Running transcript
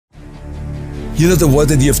You know, the war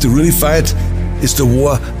that you have to really fight is the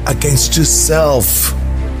war against yourself.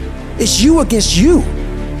 It's you against you.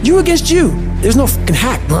 You against you. There's no fucking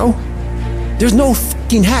hack, bro. There's no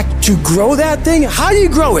fucking hack to grow that thing. How do you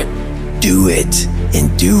grow it? Do it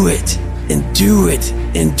and do it and do it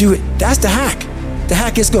and do it. That's the hack. The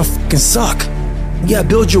hack is gonna fucking suck. You gotta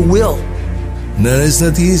build your will. No, it's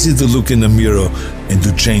not easy to look in the mirror and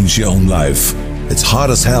to change your own life. It's hard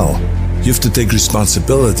as hell. You have to take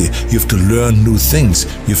responsibility. You have to learn new things.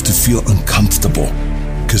 You have to feel uncomfortable.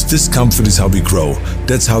 Because discomfort is how we grow.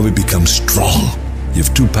 That's how we become strong. You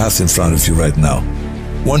have two paths in front of you right now.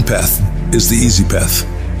 One path is the easy path.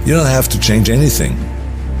 You don't have to change anything.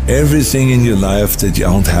 Everything in your life that you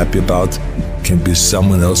aren't happy about can be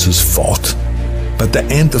someone else's fault. But the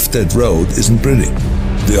end of that road isn't pretty.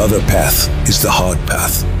 The other path is the hard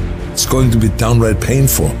path. It's going to be downright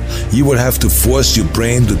painful. You will have to force your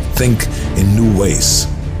brain to think in new ways.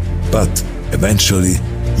 But eventually,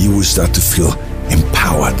 you will start to feel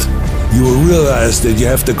empowered. You will realize that you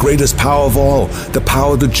have the greatest power of all, the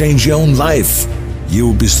power to change your own life. You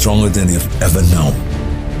will be stronger than you've ever known.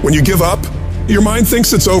 When you give up, your mind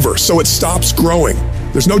thinks it's over, so it stops growing.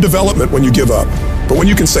 There's no development when you give up. But when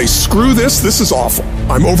you can say, screw this is awful.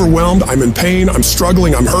 I'm overwhelmed, I'm in pain, I'm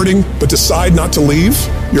struggling, I'm hurting, but decide not to leave,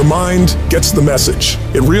 your mind gets the message.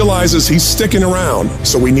 It realizes he's sticking around,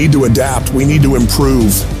 so we need to adapt, we need to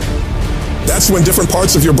improve. That's when different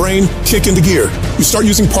parts of your brain kick into gear. You start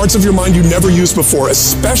using parts of your mind you never used before,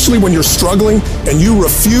 especially when you're struggling and you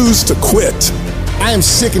refuse to quit. I am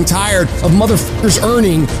sick and tired of motherfuckers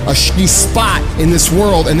earning a shitty spot in this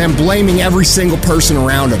world and then blaming every single person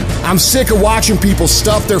around them. I'm sick of watching people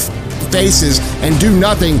stuff their faces and do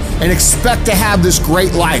nothing and expect to have this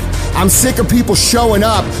great life. I'm sick of people showing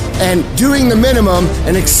up and doing the minimum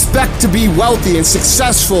and expect to be wealthy and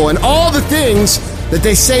successful and all the things that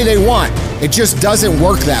they say they want. It just doesn't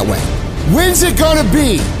work that way. When's it gonna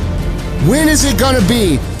be? When is it gonna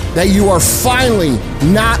be that you are finally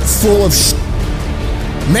not full of shit?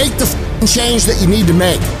 Make the change that you need to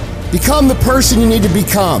make. Become the person you need to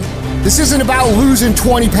become. This isn't about losing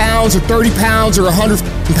 20 pounds or 30 pounds or 100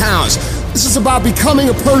 pounds. This is about becoming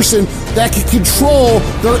a person that can control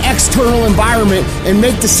their external environment and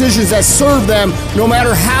make decisions that serve them no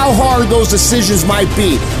matter how hard those decisions might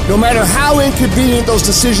be, no matter how inconvenient those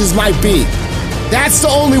decisions might be. That's the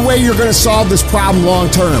only way you're going to solve this problem long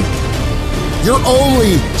term. Your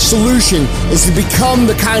only solution is to become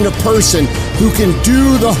the kind of person who can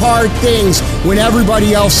do the hard things when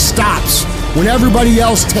everybody else stops, when everybody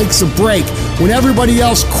else takes a break, when everybody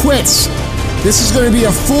else quits. This is going to be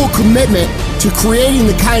a full commitment to creating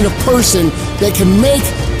the kind of person that can make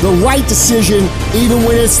the right decision even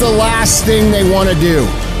when it's the last thing they want to do.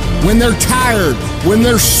 When they're tired, when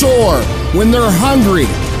they're sore, when they're hungry,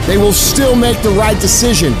 they will still make the right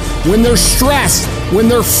decision. When they're stressed, when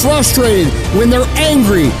they're frustrated, when they're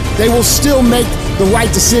angry, they will still make the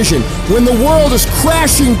right decision. When the world is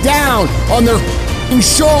crashing down on their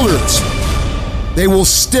shoulders, they will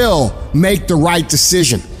still make the right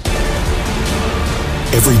decision.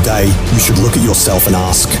 Every day, you should look at yourself and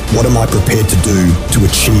ask, what am I prepared to do to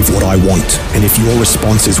achieve what I want? And if your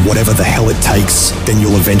response is whatever the hell it takes, then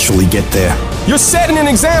you'll eventually get there. You're setting an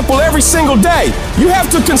example every single day. You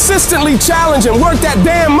have to consistently challenge and work that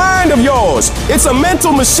damn mind of yours. It's a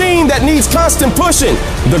mental machine that needs constant pushing.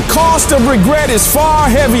 The cost of regret is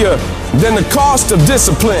far heavier than the cost of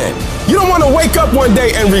discipline. You don't want to wake up one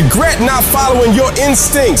day and regret not following your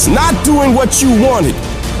instincts, not doing what you wanted.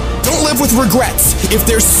 Don't live with regrets. If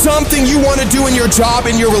there's something you want to do in your job,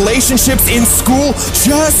 in your relationships, in school,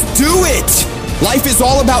 just do it. Life is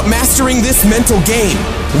all about mastering this mental game.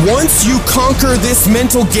 Once you conquer this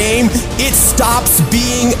mental game, it stops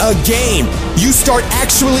being a game. You start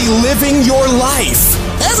actually living your life.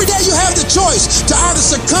 Every day you have the choice to either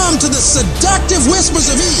succumb to the seductive whispers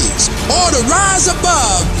of ease or to rise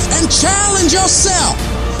above and challenge yourself.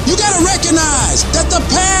 You gotta recognize that the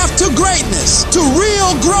path to greatness, to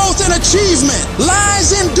real growth and achievement,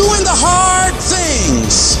 lies in doing the hard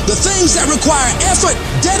things. The things that require effort,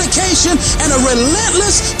 dedication, and a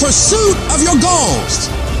relentless pursuit of your goals.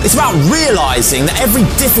 It's about realizing that every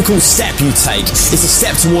difficult step you take is a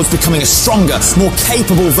step towards becoming a stronger, more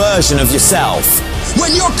capable version of yourself.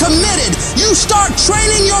 When you're committed, you start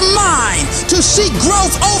training your mind to seek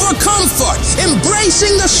growth over comfort,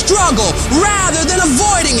 embracing the struggle rather than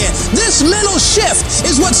avoiding it. This mental shift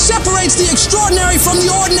is what separates the extraordinary from the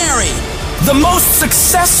ordinary. The most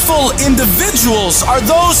successful individuals are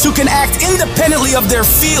those who can act independently of their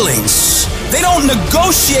feelings. They don't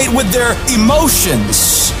negotiate with their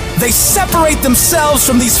emotions. They separate themselves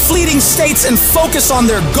from these fleeting states and focus on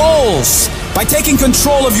their goals. By taking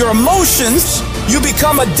control of your emotions, you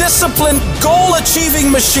become a disciplined,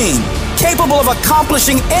 goal-achieving machine, capable of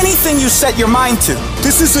accomplishing anything you set your mind to.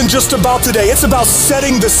 This isn't just about today, it's about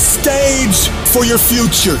setting the stage for your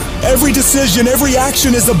future. Every decision, every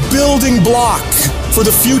action is a building block for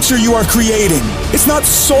the future you are creating. It's not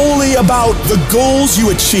solely about the goals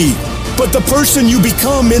you achieve, but the person you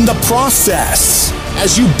become in the process.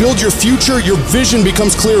 As you build your future, your vision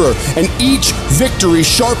becomes clearer, and each victory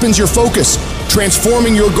sharpens your focus,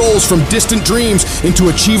 transforming your goals from distant dreams into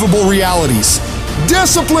achievable realities.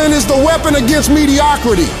 Discipline is the weapon against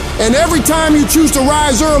mediocrity. And every time you choose to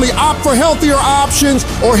rise early, opt for healthier options,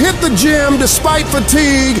 or hit the gym despite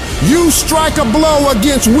fatigue, you strike a blow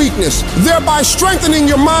against weakness, thereby strengthening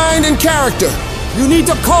your mind and character. You need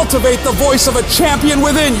to cultivate the voice of a champion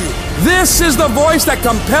within you. This is the voice that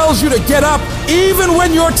compels you to get up even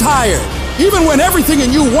when you're tired, even when everything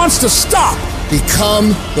in you wants to stop. Become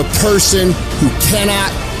the person who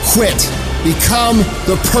cannot quit. Become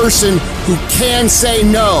the person who can say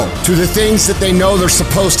no to the things that they know they're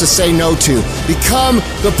supposed to say no to. Become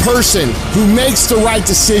the person who makes the right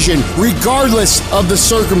decision regardless of the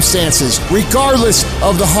circumstances, regardless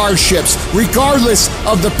of the hardships, regardless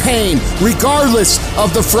of the pain, regardless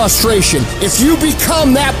of the frustration. If you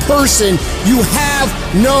become that person, you have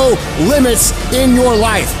no limits in your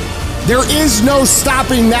life. There is no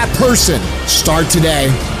stopping that person. Start today.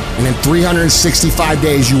 And in 365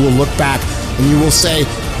 days, you will look back and you will say,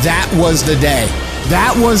 that was the day.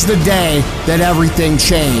 That was the day that everything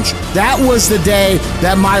changed. That was the day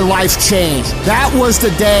that my life changed. That was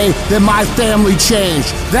the day that my family changed.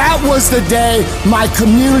 That was the day my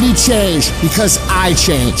community changed because I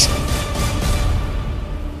changed.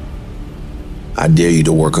 I dare you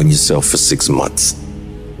to work on yourself for 6 months.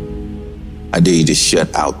 I dare you to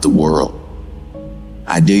shut out the world.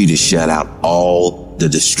 I dare you to shut out all the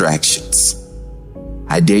distractions.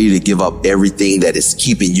 I dare you to give up everything that is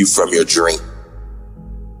keeping you from your dream.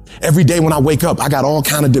 Every day when I wake up, I got all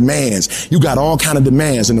kind of demands. You got all kind of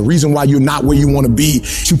demands. And the reason why you're not where you want to be,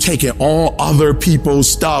 you taking all other people's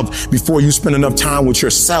stuff before you spend enough time with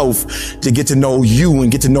yourself to get to know you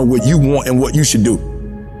and get to know what you want and what you should do.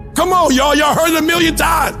 Come on, y'all. Y'all heard it a million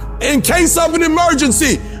times. In case of an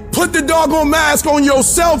emergency, put the doggone mask on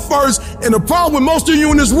yourself first. And the problem with most of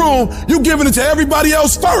you in this room, you giving it to everybody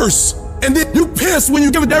else first. And then you piss when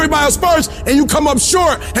you give it to everybody else first and you come up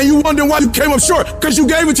short and you wonder why you came up short because you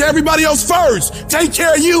gave it to everybody else first. Take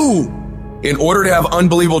care of you. In order to have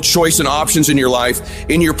unbelievable choice and options in your life,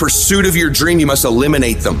 in your pursuit of your dream, you must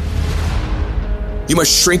eliminate them. You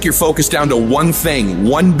must shrink your focus down to one thing,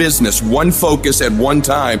 one business, one focus at one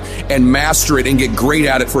time, and master it and get great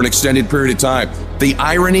at it for an extended period of time. The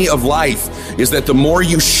irony of life is that the more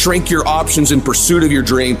you shrink your options in pursuit of your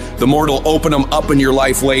dream, the more it'll open them up in your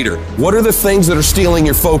life later. What are the things that are stealing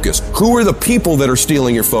your focus? Who are the people that are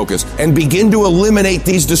stealing your focus? And begin to eliminate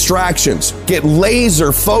these distractions. Get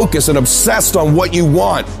laser focused and obsessed on what you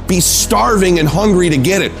want. Be starving and hungry to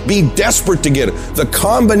get it. Be desperate to get it. The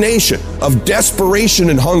combination of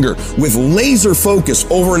desperation and hunger with laser focus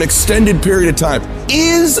over an extended period of time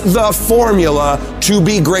is the formula to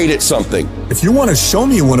be great at something. If you want to show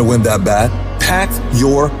me you want to win that bad, pack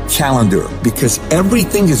your calendar, because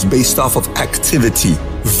everything is based off of activity.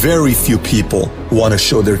 Very few people want to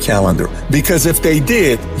show their calendar, because if they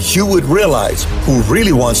did, you would realize who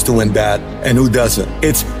really wants to win bad and who doesn't.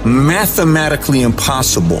 It's mathematically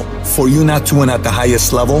impossible for you not to win at the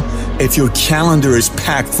highest level if your calendar is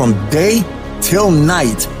packed from day till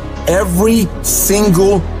night, every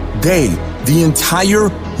single day, the entire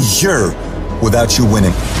year, without you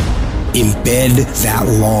winning. Embed that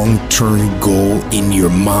long-term goal in your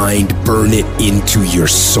mind. Burn it into your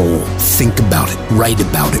soul. Think about it, write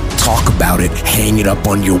about it, talk about it, hang it up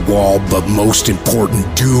on your wall, but most important,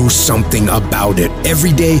 do something about it.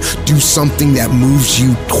 Every day, do something that moves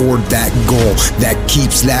you toward that goal, that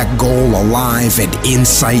keeps that goal alive and in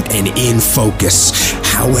sight and in focus.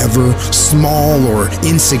 However small or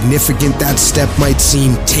insignificant that step might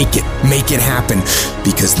seem, take it, make it happen,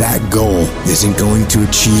 because that goal isn't going to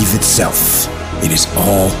achieve itself. It is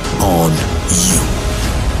all on you.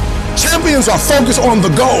 Champions are focused on the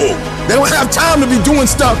goal. They don't have time to be doing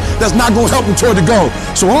stuff that's not going to help them toward the goal.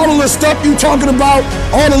 So all the little stuff you talking about,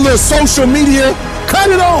 all the little social media, cut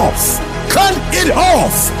it off. Cut it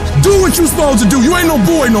off. Do what you're supposed to do. You ain't no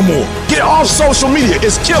boy no more. Get off social media.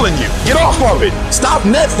 It's killing you. Get off of it. Stop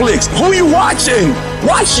Netflix. Who you watching?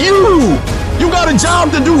 Watch you. You got a job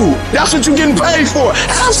to do. That's what you're getting paid for.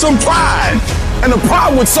 Have some pride. And the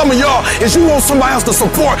problem with some of y'all is you want somebody else to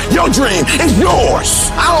support your dream. It's yours.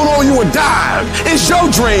 I don't owe you a dime. It's your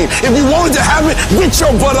dream. If you wanted to have it, get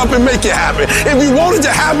your butt up and make it happen. If you wanted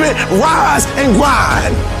to have it, rise and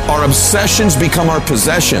grind. Our obsessions become our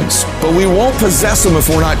possessions, but we won't possess them if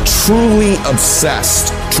we're not truly obsessed.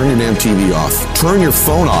 Turn your damn TV off. Turn your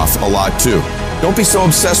phone off a lot too. Don't be so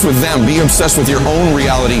obsessed with them. Be obsessed with your own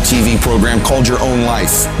reality TV program called Your Own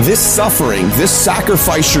Life. This suffering, this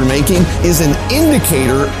sacrifice you're making is an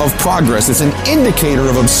indicator of progress. It's an indicator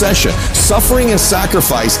of obsession. Suffering and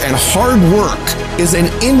sacrifice and hard work is an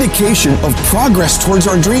indication of progress towards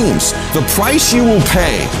our dreams. The price you will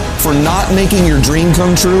pay for not making your dream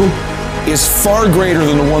come true is far greater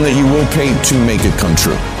than the one that you will pay to make it come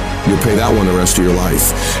true. You'll pay that one the rest of your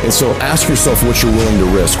life. And so ask yourself what you're willing to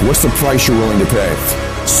risk. What's the price you're willing to pay?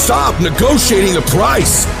 Stop negotiating the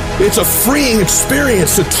price. It's a freeing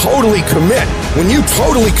experience to totally commit. When you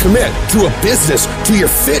totally commit to a business, to your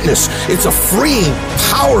fitness, it's a freeing,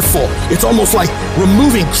 powerful, it's almost like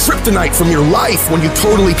removing kryptonite from your life when you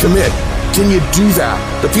totally commit. Can you do that?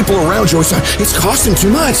 The people around you always say, it's costing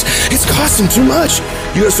too much. It's costing too much.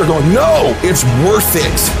 You gotta start going, no, it's worth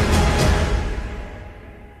it.